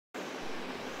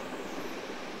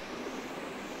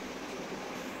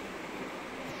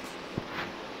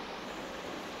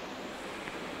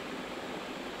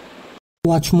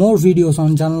Watch more videos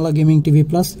on JANALA Gaming TV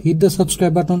Plus, hit the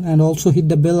subscribe button and also hit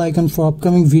the bell icon for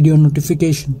upcoming video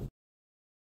notification.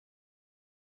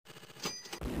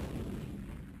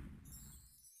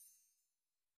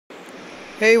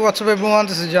 Hey, what's up everyone,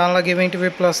 this is JANALA Gaming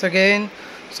TV Plus again.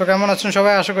 So কেমন আছেন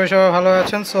সবাই? আশা করি সবাই ভালো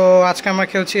আছেন। So আজকে আমরা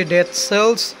খেলছি ডেড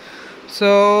সেলস। সো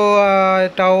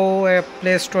এটাও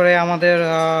প্লে স্টোরে আমাদের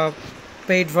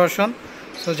পেইড ভার্সন।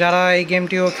 সো যারা এই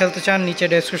গেমটিও খেলতে চান নিচে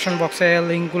ডেসক্রিপশন বক্সে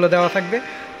লিঙ্কগুলো দেওয়া থাকবে,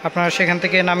 আপনারা সেখান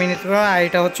থেকে নামিয়ে নিতে পারেন। আর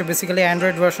এটা হচ্ছে বেসিক্যালি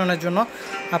অ্যান্ড্রয়েড ভার্সনের জন্য।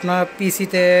 আপনার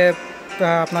পিসিতে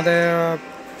আপনাদের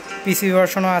পিসি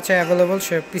ভার্সনও আছে অ্যাভেলেবল,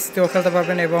 সে পিসিতেও খেলতে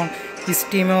পারবেন এবং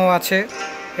স্টিমেও আছে।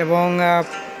 এবং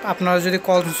আপনারা যদি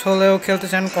কনসোলেও খেলতে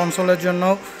চান কনসোলের জন্য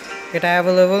এটা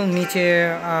অ্যাভেলেবল। নিচে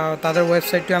তাদের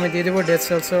ওয়েবসাইটটি আমি দিয়ে দেবো, ডেড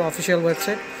সেলসের অফিসিয়াল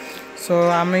ওয়েবসাইট। সো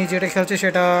আমি যেটা খেলছি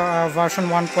সেটা version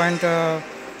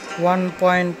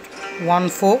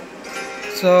 1.14.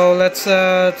 So let's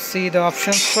see the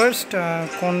options first.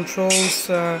 Controls,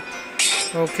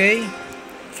 okay,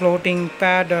 floating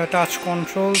pad, touch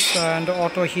controls and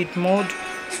auto heat mode,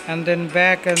 and then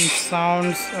back and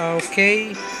sounds, okay.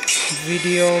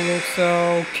 Video looks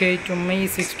okay to me,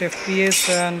 60 fps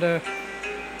and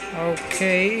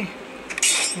okay.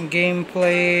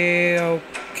 Gameplay,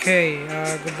 okay.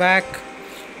 Go back.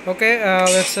 Okay,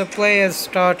 let's play and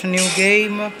start a new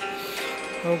game.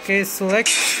 Okay,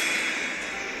 select.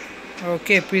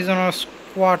 Okay, prisoners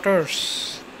quarters.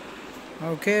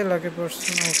 Okay, like a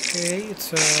person. Okay, it's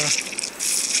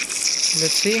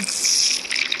let's see.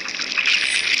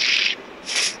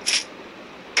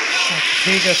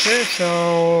 ঠিক আছে। So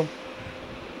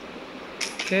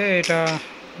okay, এটা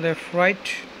left right,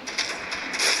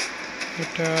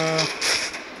 এটা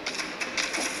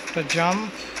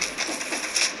jump,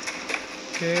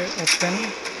 okay open,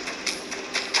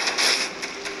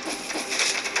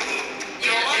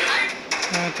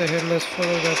 the headless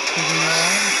follow that feeding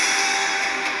around.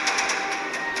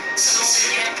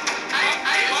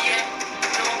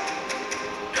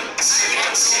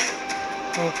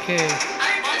 Okay.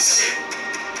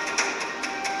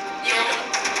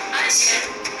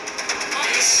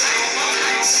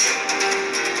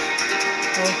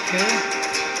 Okay.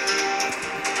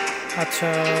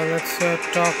 Acha, let's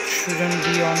talk shouldn't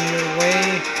be on your way.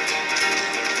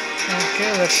 Okay,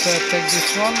 let's take this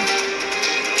one.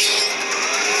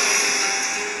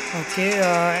 Okay,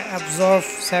 absorb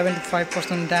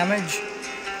 75% damage.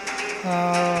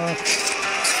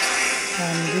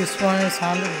 And this one is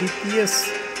 100 DPS.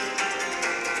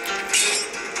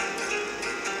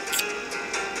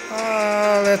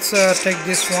 Let's take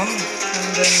this one and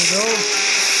then go.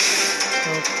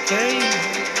 Okay,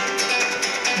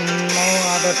 no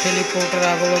other teleporter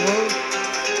available.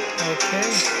 Okay,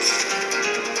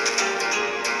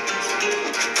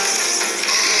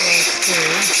 okay,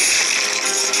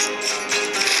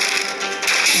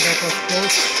 that was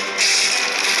close.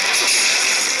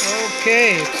 Okay,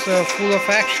 it's full of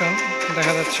action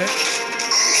দেখা যাচ্ছে।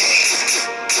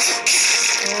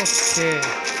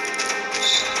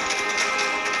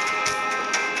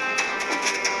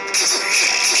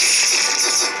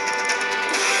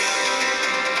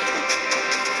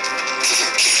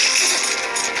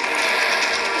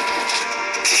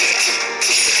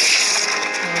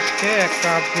 Okay, একটা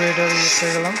upgrader use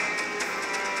হয়ে গেলাম।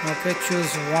 ওকে, choose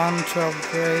one two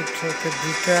upgrade. Okay,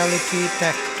 brutality,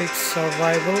 tactics,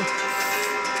 survival.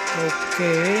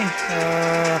 Okay,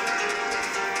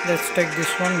 let's take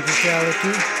this one,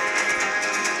 brutality.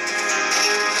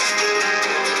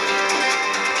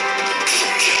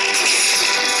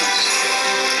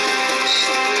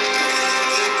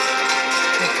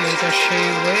 ওকে, এটা সেই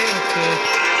way. ওকে,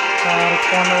 আর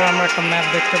কর্নারে আমরা একটা ম্যাপ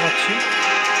দেখতে পাচ্ছি।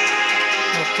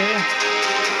 ওকে,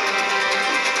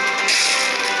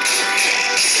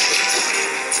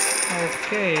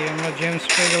 ওকে, আমরা জেমস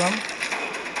পেয়ে গেলাম।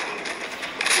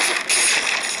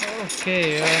 ওকে,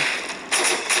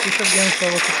 এইসব গেমস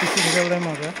অবশ্য পিসি খেললে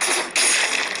মজা,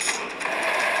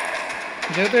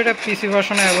 যেহেতু এটা পিসি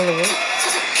ভার্সনে অ্যাভেলেবল,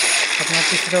 আপনার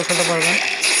পিসিটাও খেলতে পারবেন।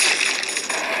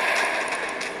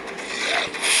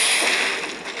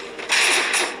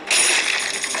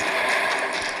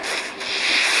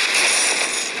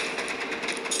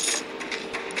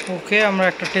 ওকে, আমরা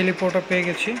একটা টেলিপোর্টও পেয়ে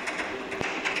গেছি।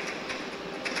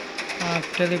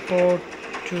 Teleport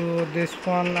to this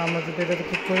one. আমরা যদি এটাতে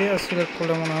ক্লিক করি আর সিলেক্ট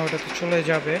করলে মনে হয় ওটাতে চলে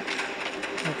যাবে।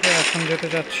 ওকে, এখন যেতে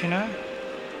যাচ্ছি না।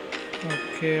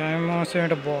 ওকে, আমি মনে হচ্ছে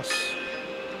এটা বস।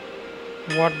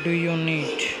 What do you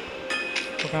need?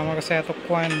 ওকে, আমার কাছে এত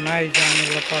কয়েন নাই যে আমি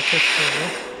এগুলো পারচেস করবো।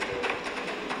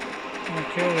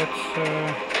 ওকে, let's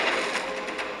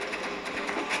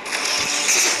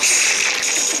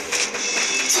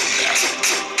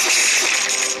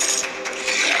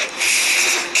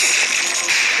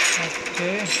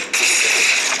Okay.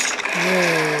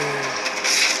 Whoa.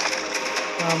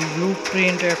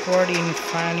 Blueprint acquired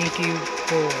Infinity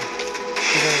Core.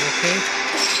 Okay.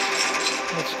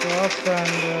 Let's go up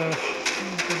and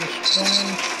to this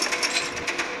point.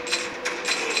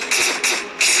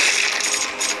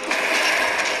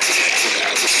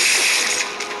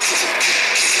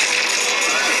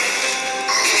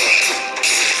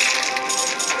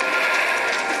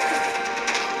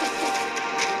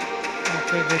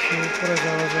 Okay, দেখি উপরে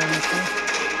যাওয়া যায় নাকি।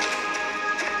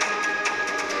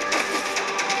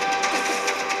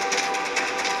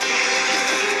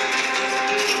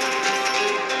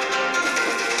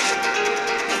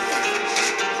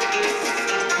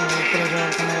 উপরে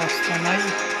যাওয়ার কোনো রাস্তা নাই।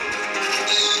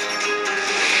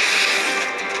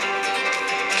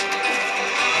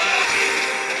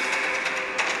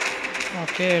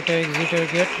 ওকে, এটা এক্সিটের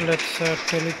গেট। Let's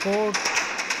teleport.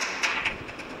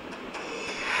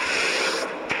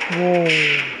 ও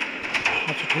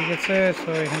আচ্ছা, ঠিক আছে। সো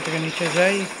এখান থেকে নিচে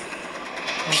যাই।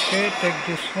 ওকে, টেক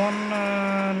দিস ওয়ান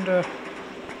অ্যান্ড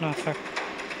না থাক,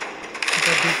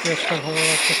 এটা ডিপিএসটা ভালো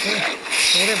লাগতেছে।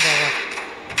 ওরে বাবা,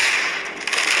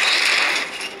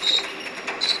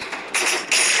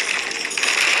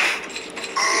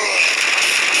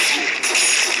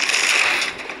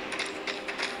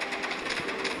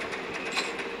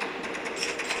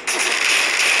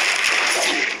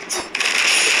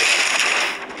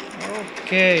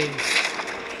 okay,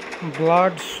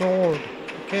 blood sword.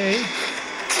 Okay,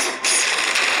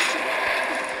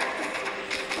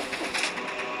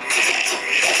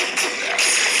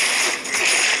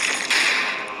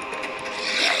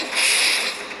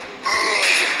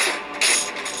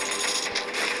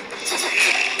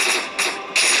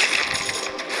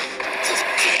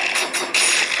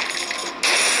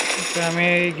 আমি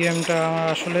এই গেমটা আমার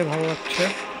আসলে ভালো লাগছে।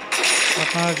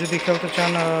 আপনারা যদি খেলতে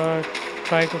চান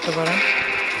ট্রাই করতে পারেন।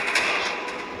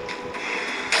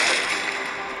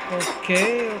 ওকে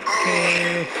ওকে,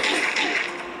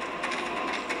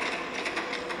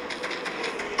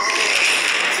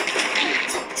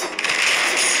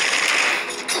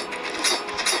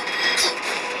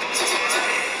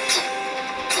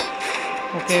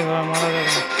 ওকে, এবার মারা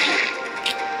যাবে না।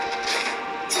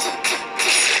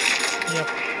 Yep.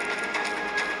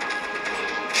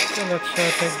 So let's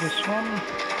take this one.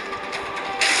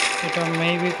 এটা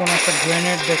মেবি কোনো একটা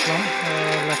গ্রেনেড দেখলাম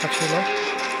লেখা ছিল।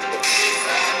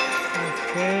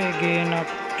 ওকে, again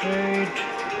upgrade.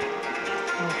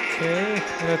 Okay,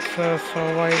 let's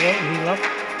survival heal up.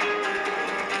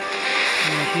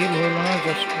 Hill হইল না,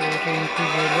 জাস্ট ওটা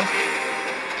ইনক্রিজ হইল।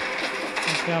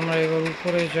 ওকে, আমরা এবার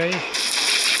উপরে যাই।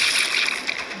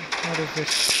 What is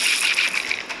this?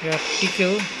 Yeah,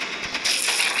 tickle.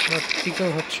 But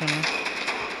tickle হচ্ছে না।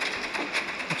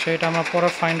 আচ্ছা, এটা আমরা পরে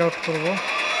ফাইন্ড আউট করব।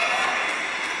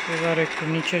 এবার একটু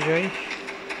নিচে যাই।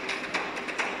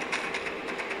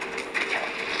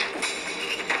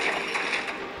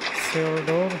 সেল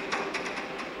ডোর।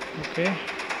 ওকে,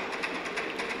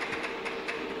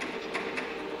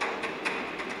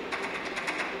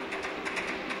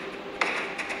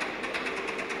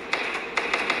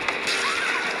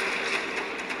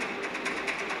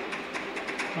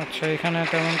 আচ্ছা, এখানে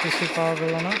তেমন কিছু পাওয়া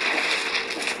গেল না।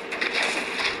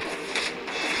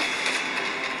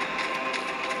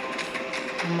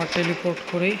 আমরা টেলিপোর্ট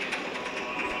করি।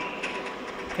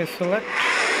 Select.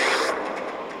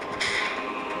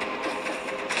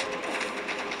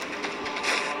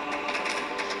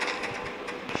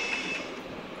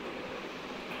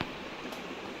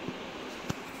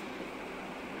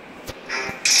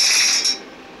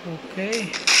 Okay.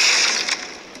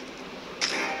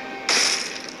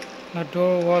 The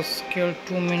door was killed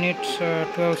 2 minutes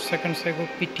 12 seconds ago.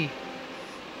 Pity.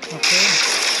 Okay.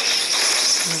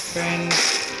 You can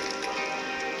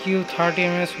kill 30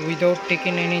 minutes without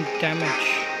taking any damage.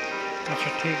 আচ্ছা,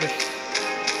 ঠিক আছে,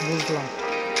 বুঝলাম।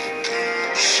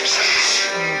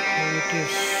 It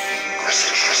is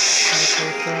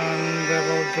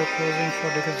about the closing for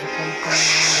the company.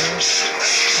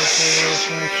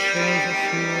 Exchange a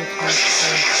few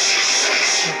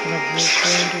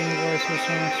blueprint invoices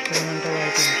and experimental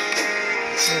items.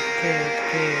 Okay,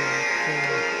 okay, okay.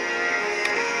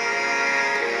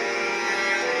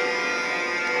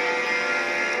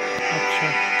 আচ্ছা,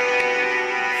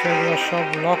 সেগুলো সব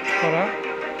lock করা,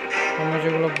 আমরা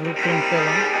যেগুলো ব্লুপ্রিন্ট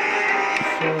পেলাম।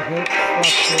 সো হেল্প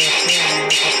ফ্লাক্স আছে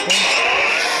আমার কাছে।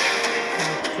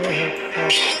 ওকে, হেল্প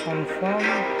ফ্লাক্স কনফার্ম।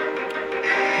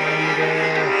 অ্যান্ড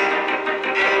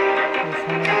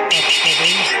এখানে কাজটা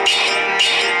দিই।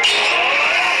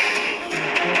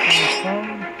 কনফার্ম।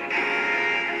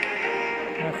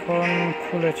 এখন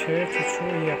খুলেছে কিছু।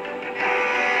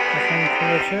 এখন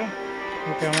খুলেছে।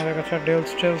 ওকে, আমাদের কাছে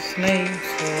ডেলস টেলস নেই,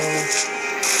 so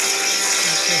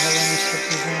okay hello mister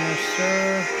pigeon sir,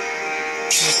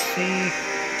 let's see.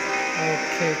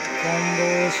 Okay,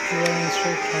 combos, dual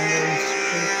instinct, hunger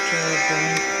instinct,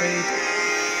 blind faith,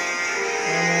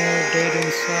 ammo, dead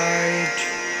inside.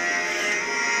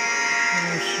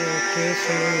 Okay,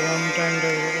 several one time.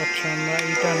 আচ্ছা, আমরা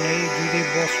এটা নেই, যদি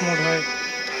বস মোড হয়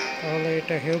তাহলে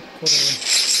এটা হেল্প করবে।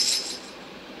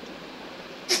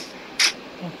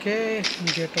 ওকে,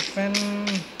 gate open.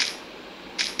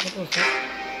 What was that?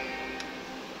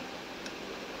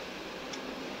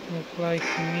 Look like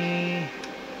me.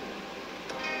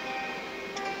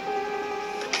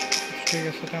 ঠিক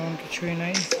আছে, তেমন কিছুই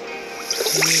নাই।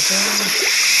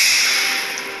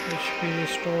 HP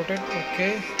restored. ওকে,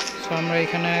 সো আমরা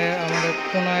এখানে আমাদের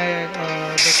কোনায়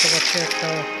দেখতে পাচ্ছি একটা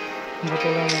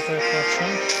বোতলের মতো একটা অপশন,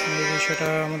 মেবি সেটা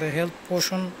আমাদের health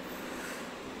potion.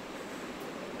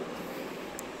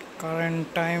 Current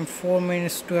time 4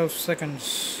 minutes 12 seconds.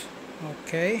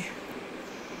 Okay,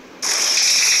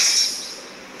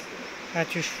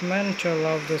 achievement,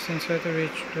 allow this inside to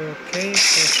reach to okay,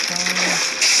 press down.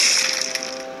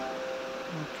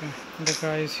 Okay, the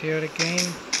guy is here again.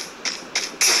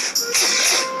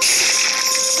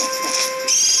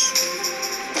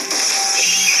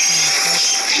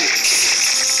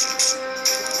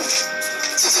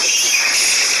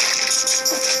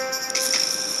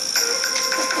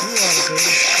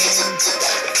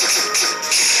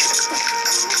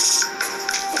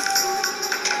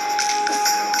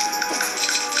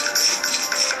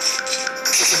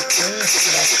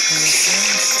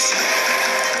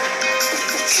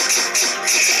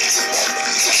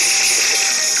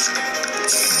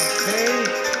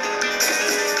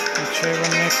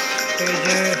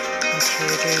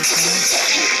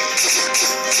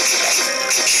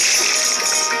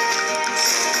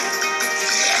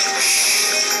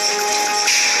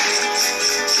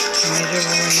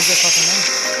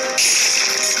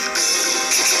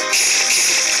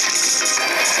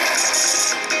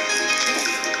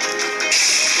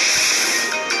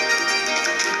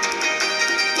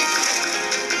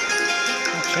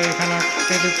 এখানে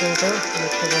টেলিপোর্টার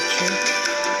দেখতে পাচ্ছি।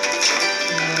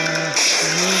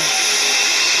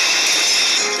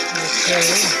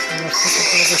 আমরা সিটি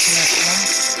লোকেশনে আসলাম।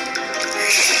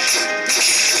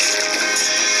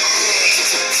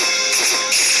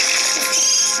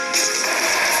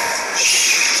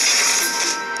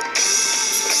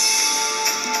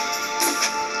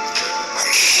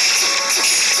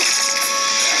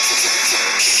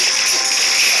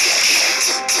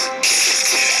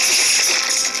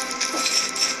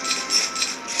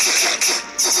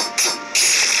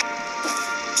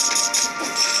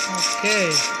 Okay.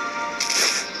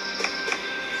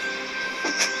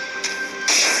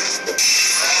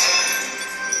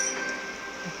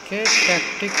 Okay,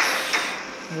 tactics.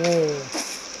 Whoa.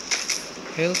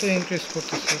 Health increase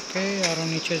করতেছে। ওকে, আরো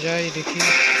নিচে যাই দেখি।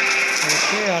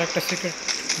 ওকে, আরেকটা secret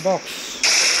box,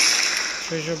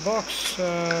 treasure box.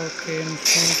 Okay,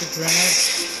 infinity grenade.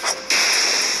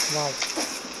 Wow.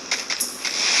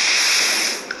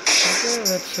 Okay,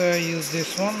 let's use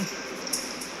this one.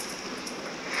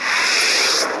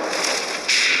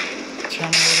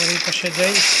 আমরা এই পাশে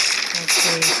যাই। ওকে,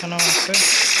 এখানেও আছে।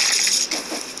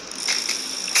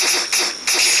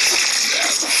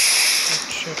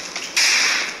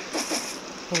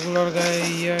 ওগুলোর গায়ে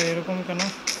এরকম কেন?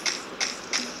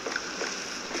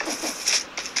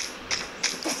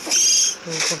 তো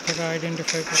উপর থেকে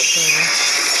আইডেন্টিফাই করতে হবে।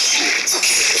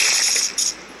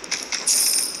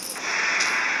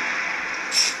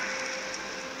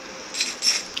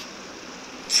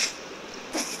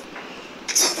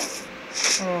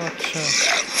 ও আচ্ছা,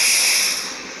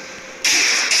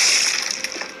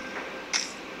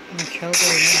 আমি খেয়াল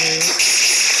করি না।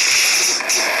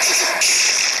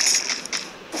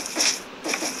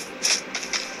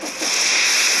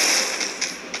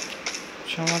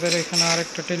 আমাদের এখানে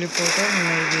আরেকটা টেলিপোর্টার,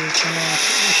 মেবি এখানে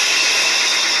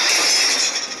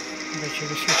বেঁচে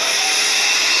গেছি।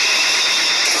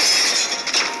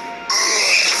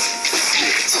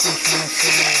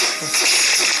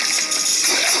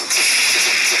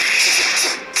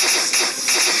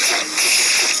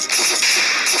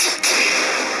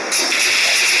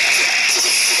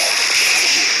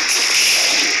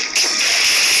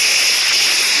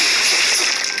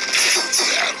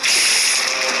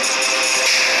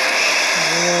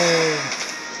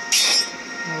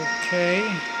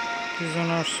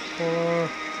 Prisoners for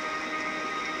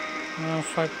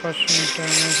 5%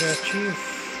 damage achieve.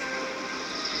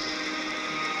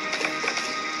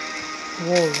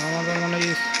 Whoa, আমাদের মানে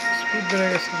স্পিড বেড়ে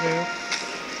গেছে। যাই হোক,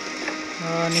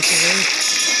 নিচে যাই।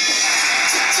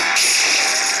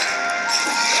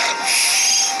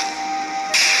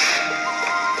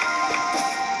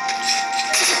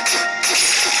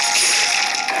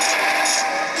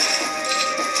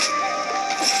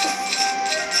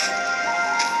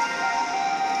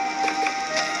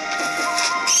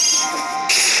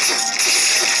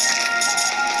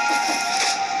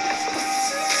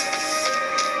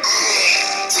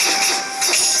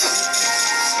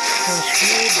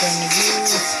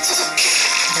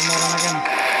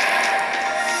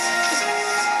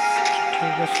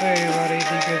 ঠিক আছে, এবার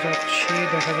এইদিকে যাচ্ছি,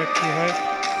 দেখা যাক কি হয়।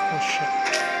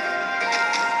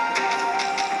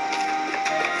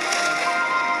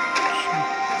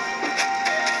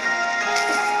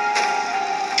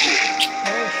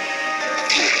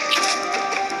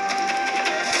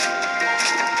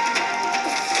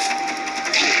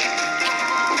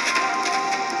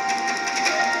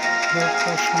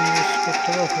 ইউজ করতে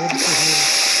হবে, হুড টু হিল।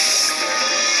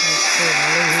 ওকে,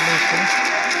 ভালোই হিল হয়েছে।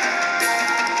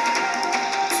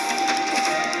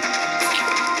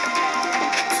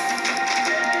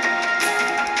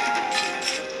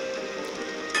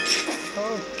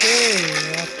 ওকে,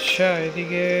 আচ্ছা,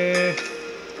 এদিকে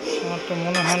আমার তো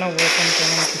মনে হয় না ওয়েপন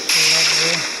তেমন কিছু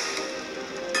লাগবে।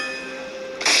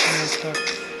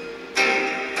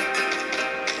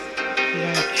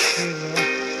 ছিল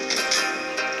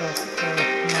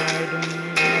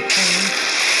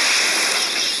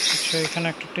আচ্ছা, এখানে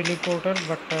একটা টেলিপোর্টার,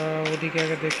 বাট ওদিকে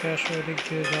আগে দেখে আসো, ওদিক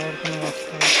দিয়ে যাওয়ার কোনো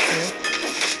রাস্তা আছে?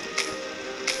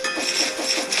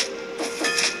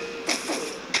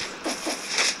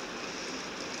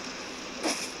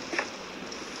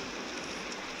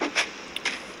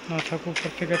 না থাক, উপর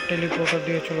থেকে টেলিপোর্টার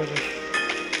দিয়ে চলে যাই।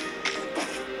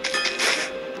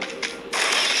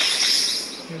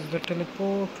 Use the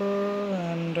teleporter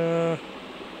and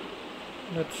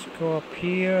let's go up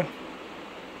here.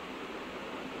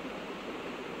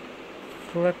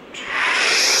 Correct.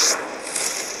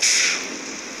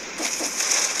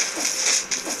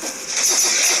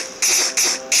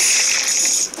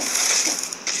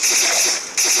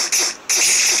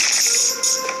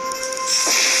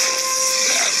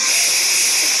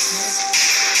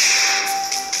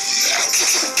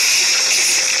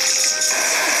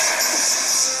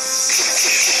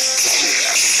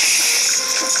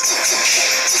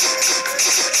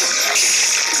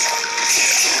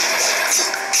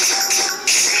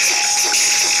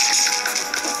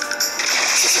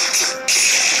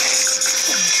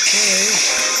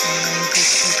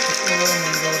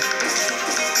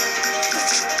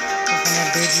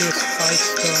 Spikes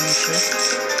down here.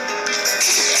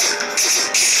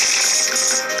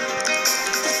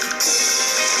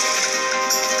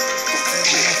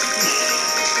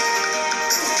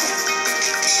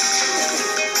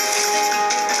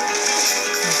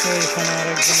 Okay, এখানে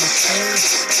আরেকজন আছে।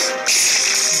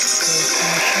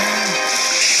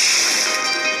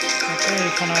 Okay,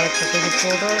 এখানে আরেকটা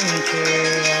টেলিপোর্টার, নিচে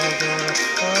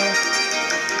রাস্তা।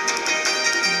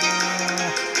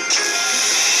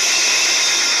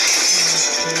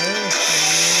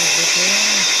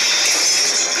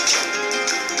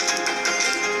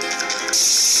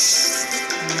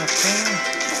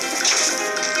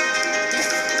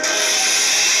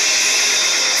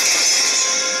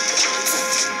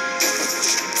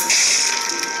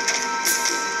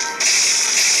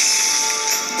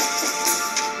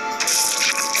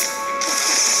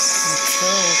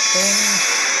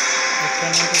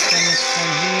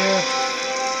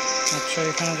 আচ্ছা,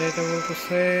 এখানে যাইতে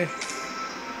বলতেছে।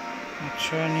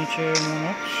 আচ্ছা, নিচে মনে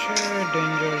হচ্ছে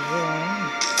ডেঞ্জার জোন।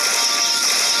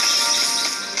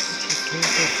 ঠিক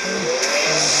আছে,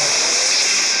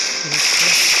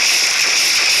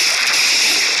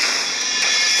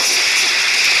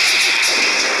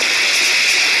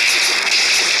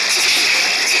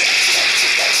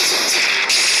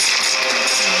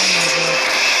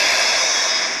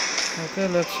 okay,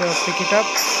 let's pick it up.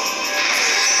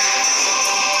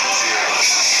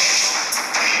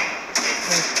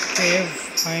 Okay,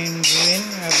 fine ruin,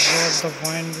 absorb the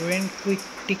fine ruin, quick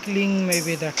tickling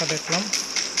maybe দেখা দেখলাম,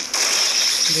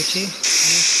 দেখি।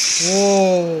 ও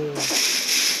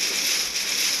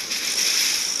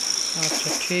আচ্ছা,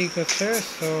 ঠিক আছে,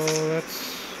 so let's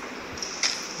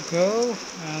go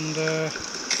and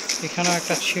এখানে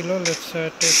একটা ছিল, let's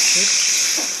take it.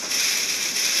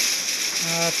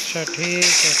 আচ্ছা,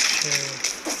 ঠিক আছে,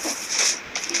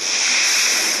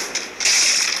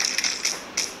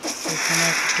 এখানে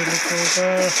একটা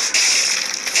টেলিপোর্টার।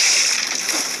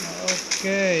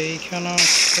 ওকে, এইখানে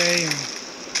সেম।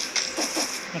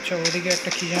 আচ্ছা, ওদিকে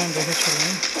একটা কি যেন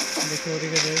দেখেছিলাম, দেখি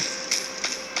ওদিকে যাই।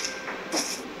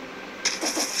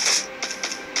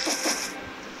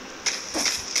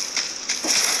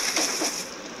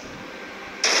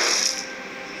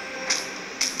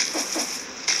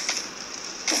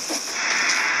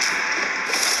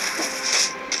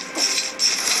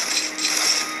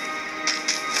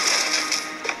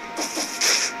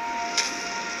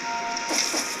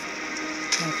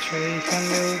 আচ্ছা,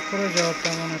 এইখানে উপরে যাওয়ার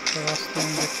তেমন একটা রাস্তা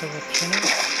আমি দেখতে পাচ্ছি না।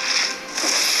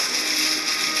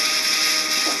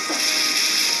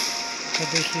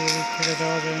 দেখি এদিক থেকে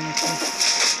যাওয়া যায় নাকি,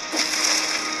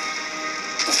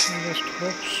 জাস্ট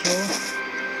হোপ সো।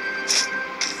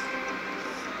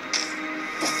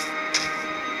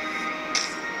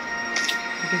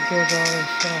 এদিক দিয়ে যাওয়ার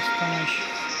রাস্তা নেই,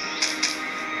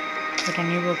 এটা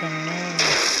নিব কেমনে?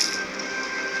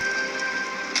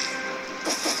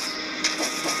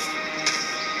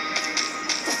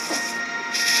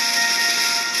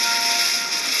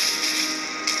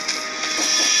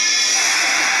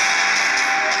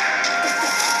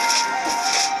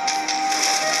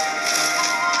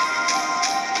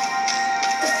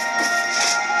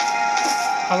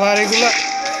 আবার এগুলা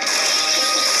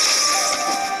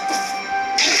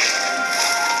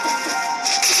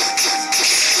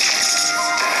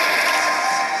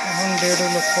এখন 1.5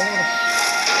 লক্ষ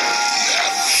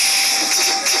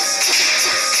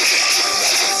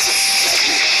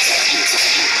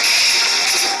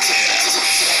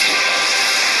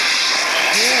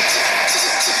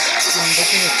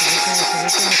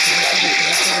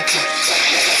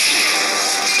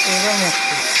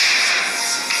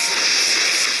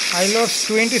I lost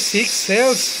 26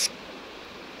 sales.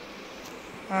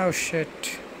 Oh shit.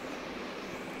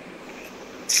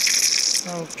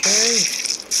 Okay.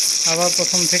 আবার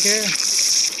প্রথম থেকে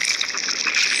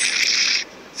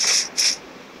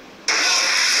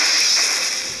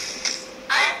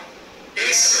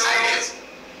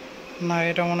না,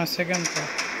 এটা মনে হয় second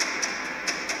part.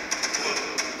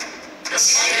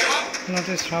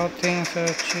 Notice how things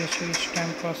change each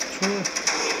time pass through.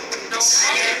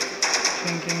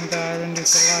 Thinking the island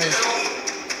is alive.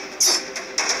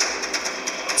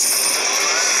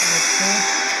 Okay.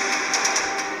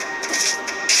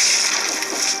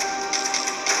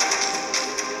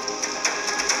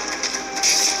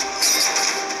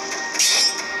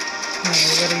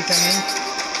 এবার এইটা নেই,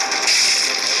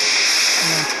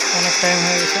 অনেক টাইম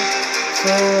হয়ে গেছে।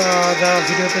 সো যারা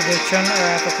ভিডিওতে দেখছেন,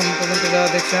 এতক্ষণ পর্যন্ত যারা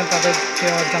দেখছেন তাদেরকে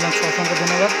জানাচ্ছি অসংখ্য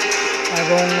ধন্যবাদ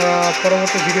এবং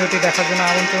পরবর্তী ভিডিওটি দেখার জন্য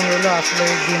আমন্ত্রণ রইল। আসলে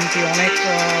এই গেমটি অনেক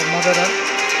মজাদার,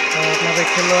 আপনাদের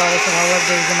খেললেও অবশ্যই ভালো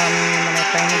লাগবে। এই জন্য আমি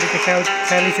টাইমের দিকে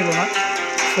খেয়ালই ছিল না।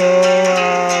 সো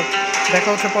দেখা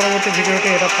হচ্ছে পরবর্তী ভিডিওতে,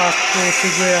 এটা পার্ট 2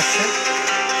 শীঘ্রই আসছে।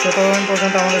 সো ততক্ষণ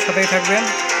পর্যন্ত আমাদের সাথেই থাকবেন।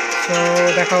 সো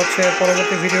দেখা হচ্ছে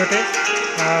পরবর্তী ভিডিওতে।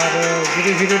 আর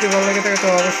যদি ভিডিওটি ভালো লাগে থাকে তো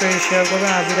অবশ্যই শেয়ার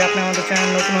করবেন। আর যদি আপনি আমাদের চ্যানেল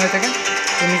নতুন হয়ে থাকেন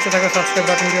তো নিচে থাকা সাবস্ক্রাইব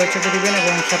বাটনটিও চেপে দিবেন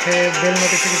এবং সাথে বেল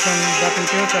নোটিফিকেশন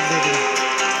বাটনটিও চাপ দিয়ে দিবেন।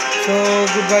 সো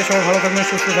গুড বাই, সবাই ভালো থাকবেন,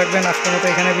 সুস্থ থাকবেন। আজকের মতো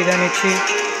এখানে বিদায় নিচ্ছি।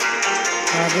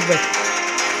 Good bye.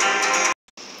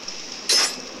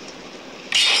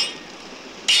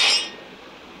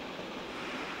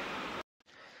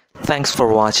 Thanks for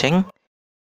watching.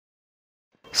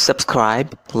 Subscribe,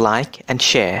 like and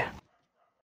share.